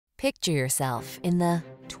Picture yourself in the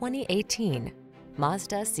 2018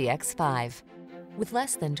 Mazda CX-5. With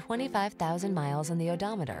less than 25,000 miles on the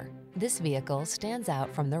odometer, this vehicle stands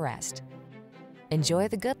out from the rest. Enjoy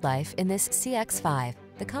the good life in this CX-5,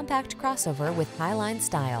 the compact crossover with highline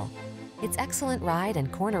style. Its excellent ride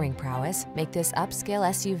and cornering prowess make this upscale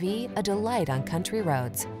SUV a delight on country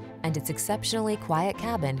roads, and its exceptionally quiet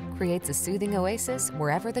cabin creates a soothing oasis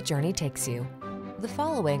wherever the journey takes you. The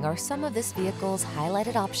following are some of this vehicle's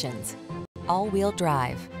highlighted options: all-wheel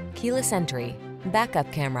drive, keyless entry,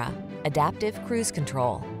 backup camera, adaptive cruise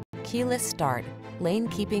control, keyless start, lane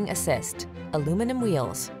keeping assist, aluminum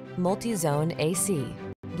wheels, multi-zone AC,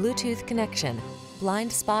 Bluetooth connection,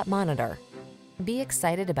 blind spot monitor. Be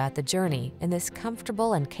excited about the journey in this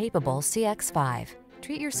comfortable and capable CX-5.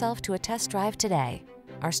 Treat yourself to a test drive today.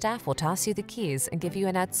 Our staff will toss you the keys and give you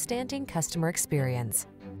an outstanding customer experience.